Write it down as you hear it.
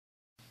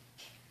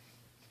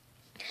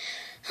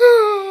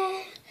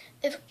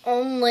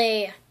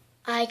only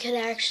I could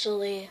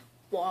actually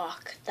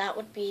walk. That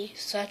would be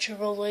such a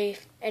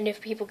relief. And if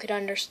people could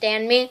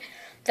understand me,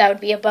 that would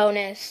be a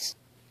bonus.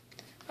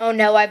 Oh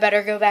no, I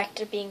better go back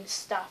to being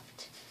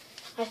stuffed.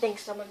 I think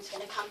someone's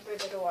going to come through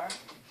the door.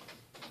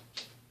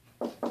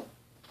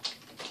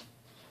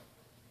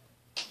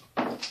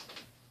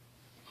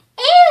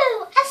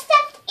 Ew, a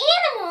stuffed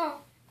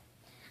animal.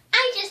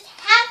 I just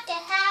have to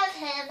have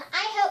him.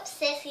 I hope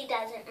Sissy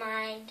doesn't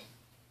mind.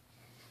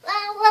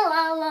 La la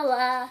la la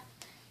la.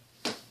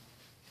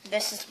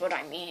 This is what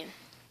I mean.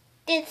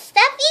 Did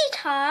Stuffy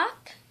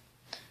talk?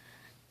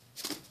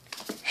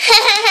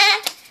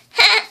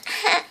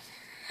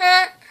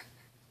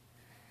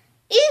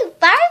 Ooh,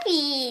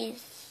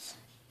 Barbies.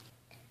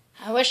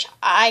 I wish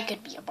I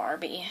could be a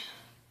Barbie.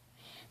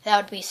 That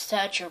would be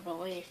such a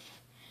relief.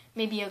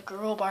 Maybe a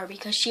girl Barbie,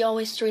 because she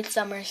always treats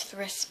Summer with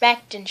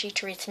respect and she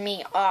treats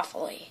me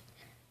awfully.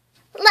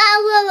 La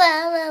la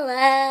la la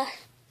la.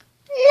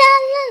 La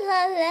la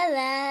la la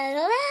la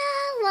la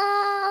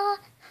la.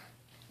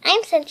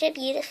 I'm such a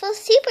beautiful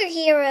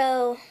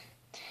superhero.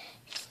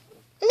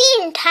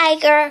 Mean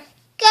Tiger,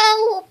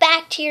 go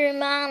back to your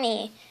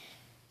mommy.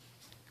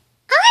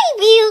 I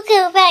will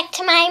go back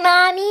to my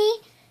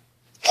mommy.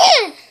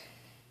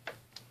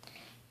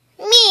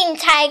 Mean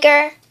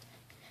Tiger,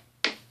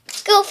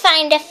 go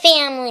find a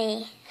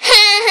family.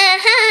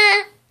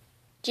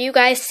 Do you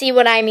guys see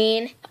what I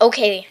mean?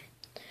 Okay.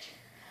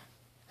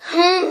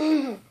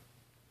 I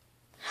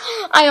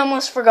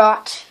almost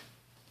forgot.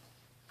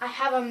 I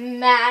have a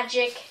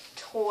magic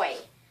toy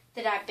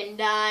that I've been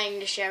dying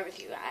to share with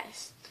you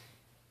guys.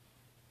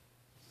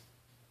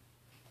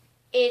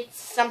 It's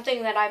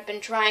something that I've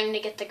been trying to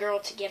get the girl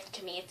to give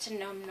to me. It's a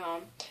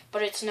num-num,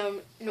 but it's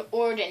no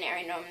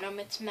ordinary num-num.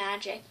 It's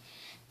magic.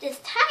 Does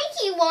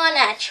Tiggy want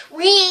a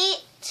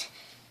treat?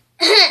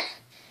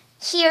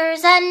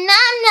 Here's a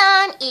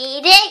num-num.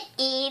 Eat it,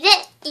 eat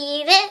it,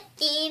 eat it,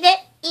 eat it,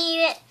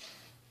 eat it.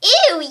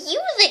 Ew,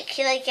 you look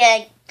like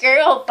a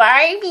girl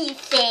Barbie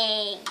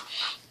thing.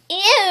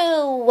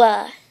 Ew.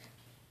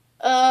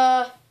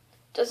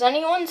 Does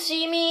anyone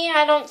see me?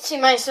 I don't see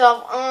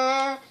myself.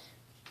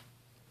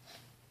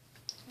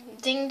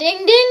 Ding,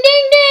 ding, ding,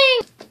 ding,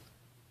 ding.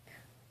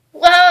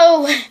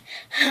 Whoa.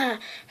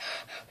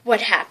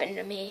 What happened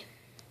to me?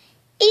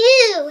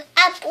 Ew,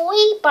 a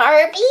boy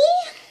Barbie?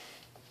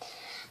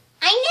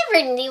 I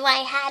never knew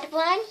I had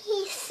one.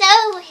 He's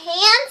so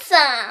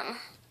handsome.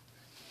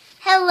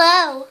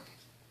 Hello.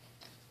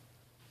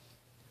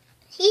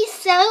 He's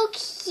so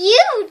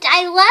cute.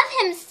 I love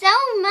him so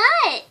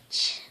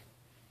much.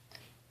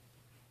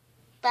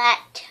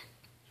 But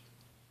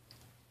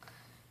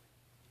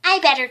I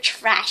better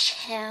trash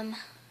him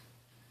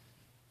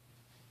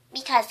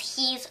because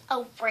he's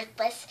a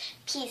worthless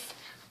piece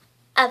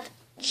of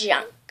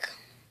junk.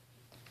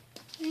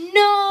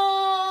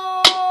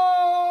 No!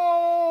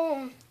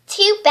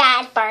 Too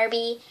bad,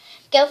 Barbie.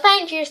 Go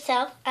find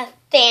yourself a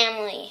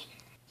family.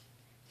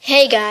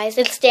 Hey guys,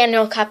 it's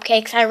Daniel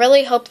Cupcakes. I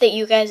really hope that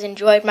you guys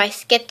enjoyed my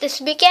skit this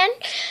weekend.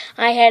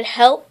 I had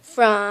help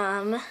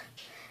from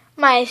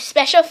my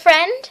special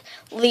friend,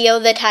 Leo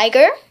the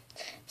Tiger.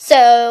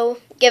 So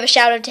give a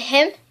shout out to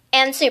him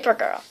and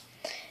Supergirl.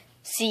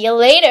 See you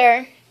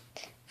later.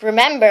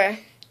 Remember,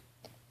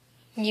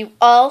 you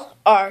all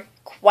are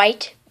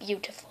quite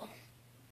beautiful.